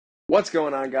What's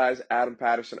going on, guys? Adam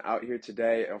Patterson out here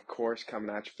today, of course, coming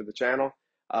at you for the channel.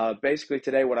 Basically,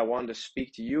 today, what I wanted to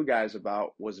speak to you guys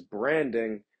about was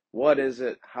branding. What is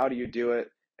it? How do you do it?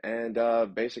 And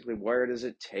basically, where does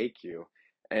it take you?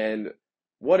 And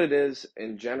what it is,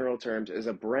 in general terms, is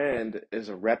a brand is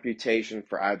a reputation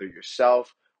for either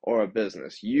yourself or a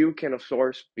business. You can, of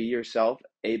course, be yourself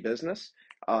a business.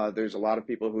 There's a lot of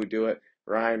people who do it.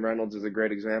 Ryan Reynolds is a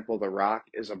great example. The Rock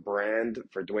is a brand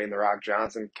for Dwayne The Rock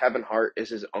Johnson. Kevin Hart is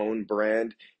his own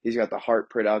brand. He's got the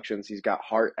Hart Productions. He's got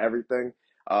Hart everything.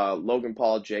 Logan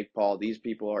Paul, Jake Paul, these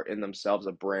people are in themselves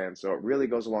a brand. So it really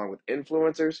goes along with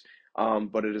influencers,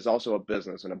 but it is also a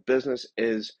business. And a business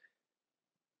is,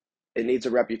 it needs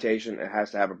a reputation. It has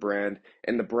to have a brand.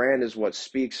 And the brand is what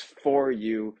speaks for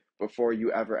you before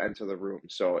you ever enter the room.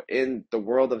 So in the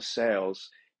world of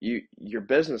sales, your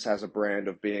business has a brand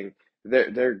of being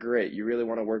they're great. You really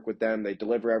want to work with them. They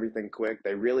deliver everything quick.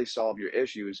 They really solve your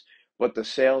issues. But the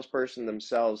salesperson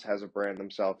themselves has a brand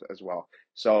themselves as well.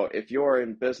 So if you're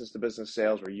in business to business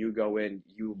sales where you go in,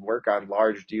 you work on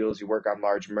large deals, you work on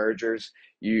large mergers,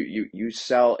 you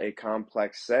sell a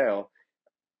complex sale,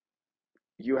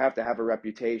 you have to have a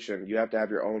reputation. You have to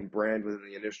have your own brand within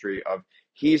the industry of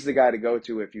he's the guy to go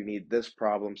to if you need this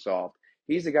problem solved.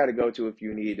 He's the guy to go to if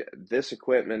you need this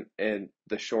equipment in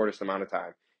the shortest amount of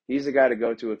time. He's the guy to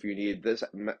go to if you need this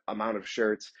amount of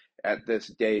shirts at this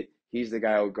date. He's the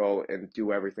guy who'll go and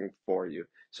do everything for you.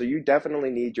 So you definitely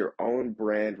need your own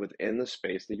brand within the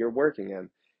space that you're working in.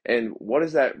 And what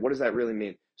does that really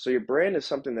mean? So your brand is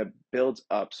something that builds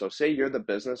up. So say you're the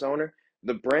business owner,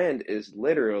 the brand is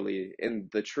literally, in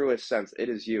the truest sense, it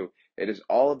is you. It is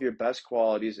all of your best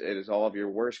qualities, it is all of your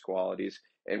worst qualities.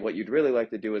 And what you'd really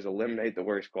like to do is eliminate the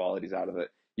worst qualities out of it.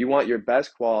 You want your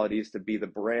best qualities to be the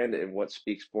brand and what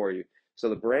speaks for you. So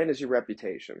the brand is your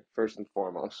reputation, first and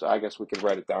foremost. So I guess we could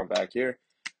write it down back here.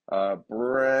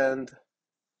 Brand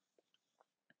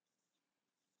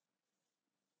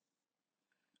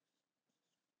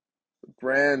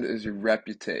is your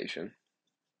reputation.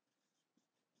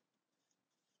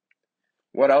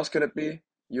 What else could it be?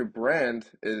 Your brand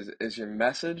is your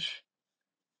message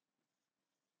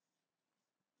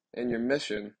and your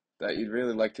mission that you'd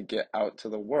really like to get out to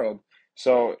the world.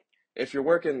 So if you're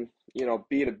working,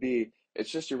 B2B,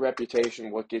 it's just your reputation,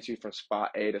 what gets you from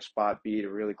spot A to spot B to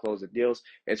really close the deals.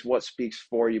 It's what speaks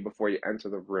for you before you enter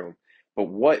the room. But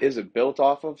what is it built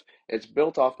off of? It's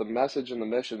built off the message and the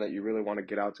mission that you really want to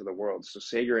get out to the world. So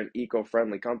say you're an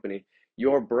eco-friendly company,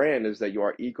 your brand is that you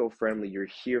are eco-friendly, you're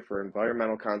here for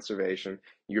environmental conservation,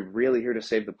 you're really here to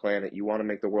save the planet, you want to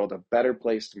make the world a better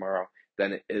place tomorrow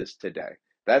than it is today.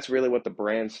 That's really what the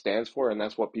brand stands for, and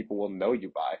that's what people will know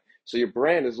you by. So your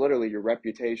brand is literally your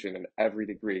reputation in every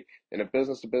degree. In a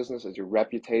business to business, it's your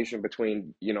reputation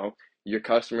between, your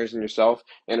customers and yourself.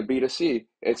 In a B2C,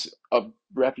 it's a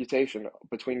reputation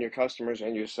between your customers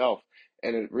and yourself.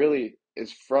 And it really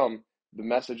is from the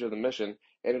message of the mission,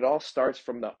 and it all starts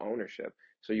from the ownership.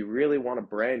 So you really want to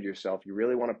brand yourself. You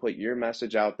really want to put your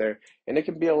message out there, and it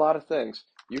can be a lot of things.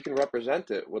 You can represent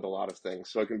it with a lot of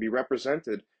things. So it can be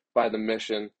represented by the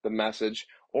mission, the message,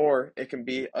 or it can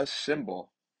be a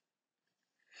symbol.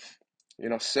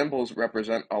 Symbols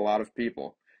represent a lot of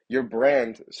people. Your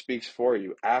brand speaks for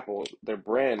you. Apple, their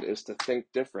brand is to think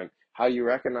different. How you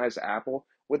recognize Apple?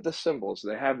 With the symbols.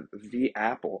 They have the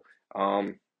Apple.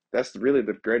 That's really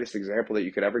the greatest example that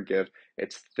you could ever give.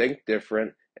 It's think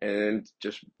different and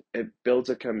just it builds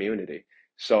a community.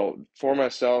 So for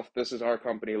myself, this is our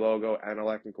company logo,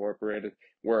 Anelec Incorporated.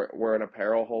 We're an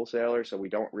apparel wholesaler, so we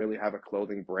don't really have a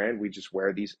clothing brand. We just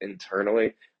wear these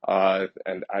internally,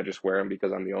 and I just wear them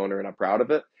because I'm the owner and I'm proud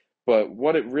of it. But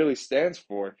what it really stands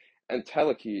for,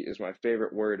 entelechy is my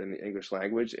favorite word in the English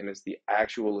language, and it's the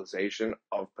actualization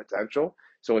of potential.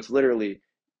 So it's literally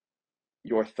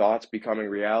your thoughts becoming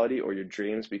reality or your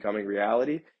dreams becoming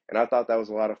reality. And I thought that was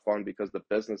a lot of fun because the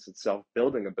business itself,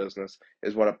 building a business,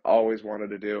 is what I've always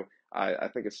wanted to do. I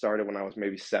think it started when I was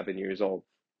maybe 7 years old.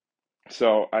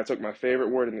 So I took my favorite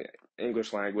word in the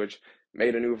English language,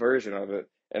 made a new version of it.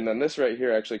 And then this right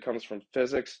here actually comes from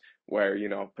physics, where,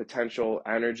 potential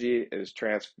energy is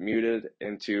transmuted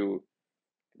into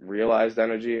realized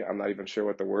energy. I'm not even sure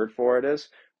what the word for it is,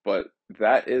 but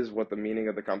that is what the meaning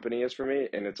of the company is for me.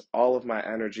 And it's all of my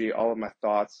energy, all of my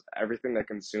thoughts, everything that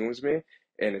consumes me,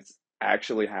 and it's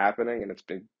actually happening and it's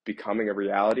been becoming a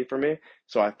reality for me.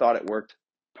 So I thought it worked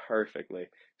perfectly.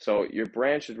 So your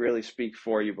brand should really speak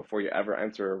for you before you ever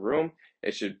enter a room.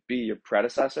 It should be your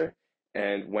predecessor.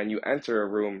 And when you enter a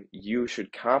room, you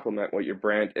should complement what your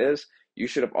brand is. You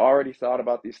should have already thought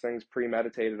about these things,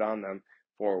 premeditated on them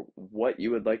for what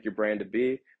you would like your brand to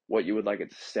be, what you would like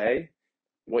it to say,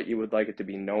 what you would like it to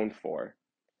be known for,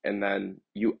 and then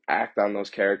you act on those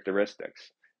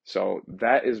characteristics. So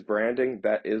that is branding.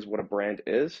 That is what a brand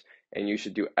is. And you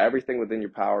should do everything within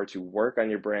your power to work on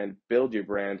your brand, build your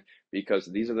brand, because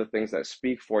these are the things that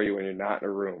speak for you when you're not in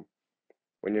a room.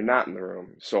 When you're not in the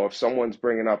room. So if someone's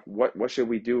bringing up what should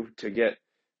we do to get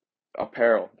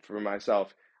apparel for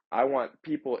myself, I want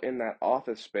people in that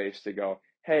office space to go,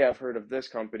 hey, I've heard of this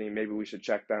company, maybe we should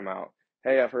check them out.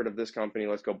 Hey, I've heard of this company,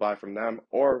 let's go buy from them.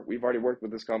 Or we've already worked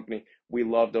with this company, we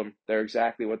loved them, they're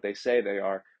exactly what they say they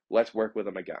are, let's work with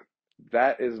them again.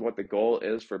 That is what the goal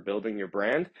is for building your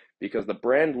brand, because the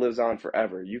brand lives on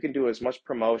forever. You can do as much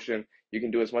promotion, you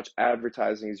can do as much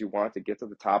advertising as you want to get to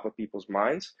the top of people's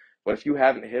minds, but if you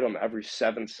haven't hit them every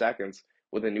 7 seconds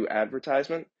with a new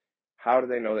advertisement, how do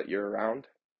they know that you're around?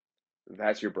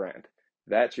 That's your brand.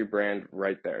 That's your brand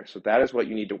right there. So that is what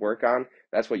you need to work on.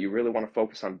 That's what you really want to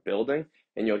focus on building.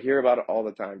 And you'll hear about it all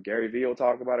the time. Gary Vee will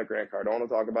talk about it. Grant Cardone will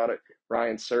talk about it.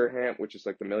 Ryan Serhant, which is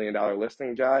like the $1 million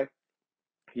listing guy,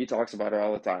 he talks about it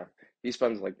all the time. He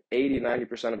spends like 80,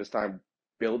 90% of his time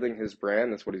building his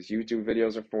brand. That's what his YouTube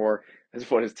videos are for. That's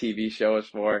what his TV show is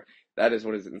for. That is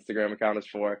what his Instagram account is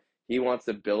for. He wants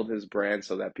to build his brand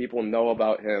so that people know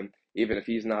about him, even if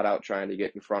he's not out trying to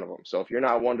get in front of them. So if you're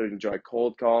not one to enjoy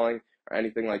cold calling or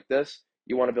anything like this,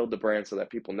 you want to build the brand so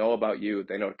that people know about you.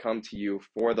 They know to come to you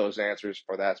for those answers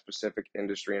for that specific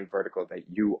industry and vertical that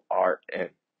you are in.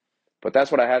 But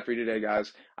that's what I had for you today,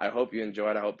 guys. I hope you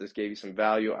enjoyed. I hope this gave you some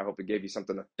value. I hope it gave you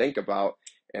something to think about.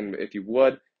 And if you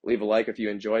would, leave a like if you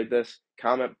enjoyed this.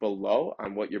 Comment below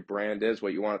on what your brand is,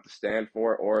 what you want it to stand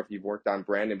for, or if you've worked on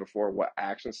branding before, what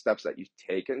action steps that you've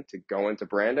taken to go into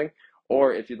branding,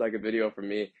 or if you'd like a video from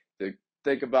me to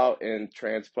think about and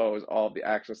transpose all of the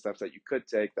action steps that you could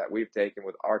take that we've taken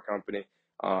with our company.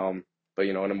 But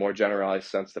in a more generalized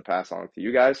sense to pass on to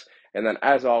you guys. And then,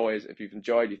 as always, if you've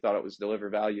enjoyed, you thought it was deliver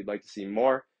value, you'd like to see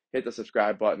more, hit the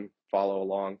subscribe button, follow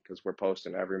along, because we're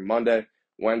posting every Monday,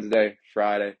 Wednesday,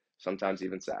 Friday, sometimes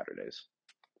even Saturdays.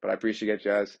 But I appreciate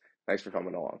you guys. Thanks for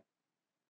coming along.